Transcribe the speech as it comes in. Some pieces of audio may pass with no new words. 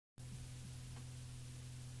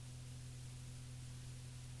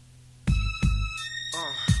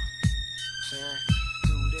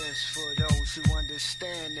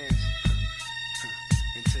understand this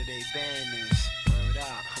until they ban this. Word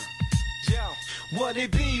up. Yo, what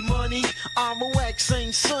it be, money? ROX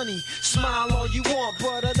ain't sunny. Smile all you want,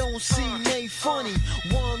 but I don't see Nate funny.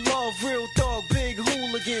 One love, real dog, big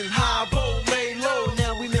hooligan. High boat, lay low,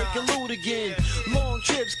 now we make a loot again. Long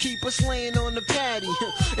trips keep us laying on the patty.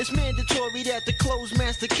 It's mandatory that the clothes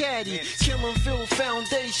master caddy. Killin Field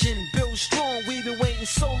foundation, built strong. We've been waiting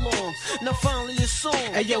so long. Now finally it's song.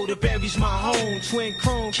 Hey yo, the berry's my home. Twin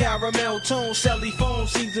chrome, caramel tone, celly phone,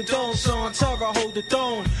 season dome, son, terror, hold the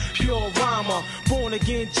throne. Pure rhymer, born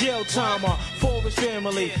again jail timer. Forest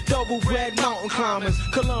family, double red mountain climbers.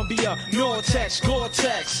 Columbia, Nortex,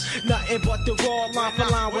 Gore-Tex. Nothing but the raw line for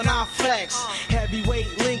line when I flex.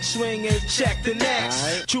 Heavyweight link swingers, check the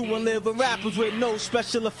next. True and living rappers with no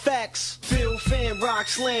special effects. Field fan,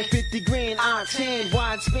 Roxland, 50 grand, octane.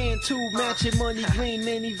 Wide span, tube matching money green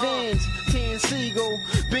minivans. Tan Seagull,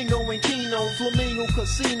 Bingo and Keno. Flamingo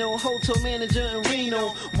Casino, hotel manager in Reno.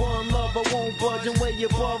 One love, I won't budge and way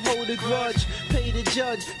above, hold a grudge. Pay the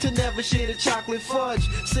judge to never share the chocolate fudge.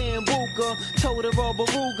 Sambuca, told her all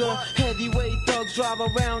Baruga. Heavyweight thugs drive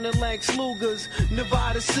around in Lex Lugers.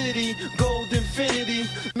 Nevada City, gold infinity.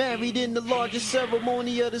 Married in the largest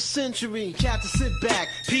ceremony of the century. Cat to sit back,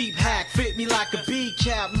 peep hack, fit me like a bee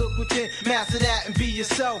cap. Look within, master that and be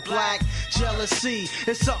yourself, black. Jealousy,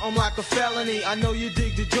 it's something like a felony. I know you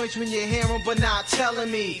dig the joints when you hear them, but not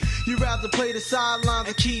telling me. You rather play the sidelines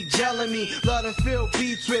and keep gelling me. Love and feel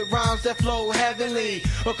beats with rhymes that flow heavenly.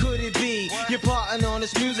 Or could it be you're plotting on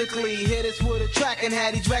us musically? Hit us with a track and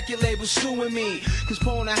had these record labels suing me. Cause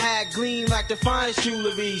Pona had gleam like the finest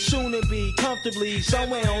jewelry. Soon to be comfortably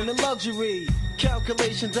somewhere on the luxury.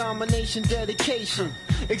 Calculation, domination, dedication.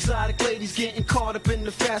 Exotic ladies getting caught up in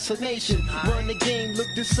the fascination. Run the game, look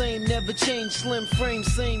the same, never change. Slim frame,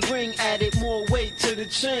 same ring, added more weight to the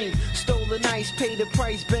chain. Stolen ice, pay the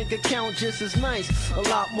price, bank account just as nice. A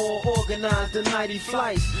lot more organized than mighty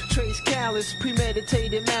flights. Trace callous,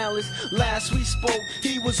 premeditated malice. Last we spoke,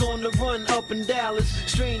 he was on the run up in Dallas.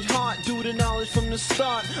 Strange heart, due to knowledge from the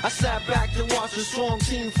start. I sat back to watch the strong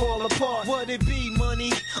team fall apart. What it be,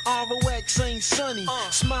 money? ROX ain't sunny.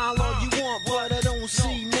 Smile all you want, but I don't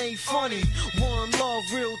see Nate funny. One love,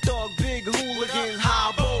 real dog, big hooligan.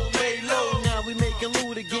 High bow, lay low, now we making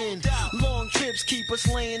loot again. Long trips keep us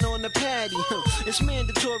laying on the patty. It's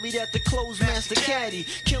mandatory that the clothes master caddy.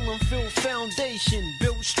 Killin Field foundation,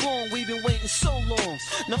 built strong. We've been waiting so long.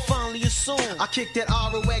 Now finally it's song. I kick that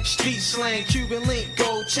ROX street slang, Cuban link,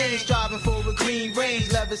 gold chains, driving for a green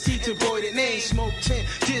range, leather seats, embroidered names, smoke tint,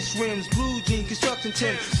 disc rims, blue jean, construction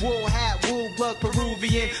tint, wool hat, wool blood,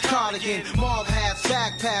 Peruvian cardigan, mob hats,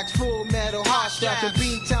 backpacks, full metal, hot strap, and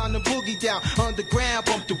Beantown, the boogie down, underground,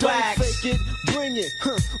 bump the wax. Don't fake it, bring it,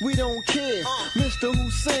 we don't care. Mr.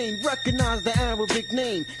 Hussein, recognize the Arabic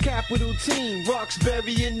name. Capital team,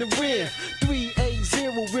 Roxbury in the rear.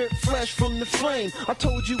 380, rip flesh from the frame. I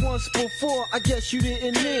told you once before, I guess you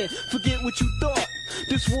didn't hear. Forget what you thought.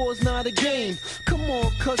 This war's not a game. Come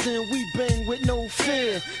on, cousin, we bang with no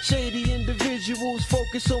fear. Shady individuals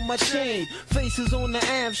focus on my chain. Faces on the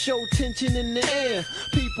Ave show tension in the air.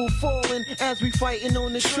 People falling as we fighting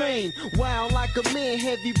on the train. Wild like a man,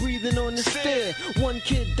 heavy breathing on the stair. One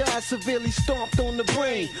kid died severely stomped on the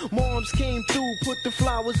brain. Moms came through, put the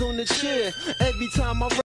flowers on the chair. Every time I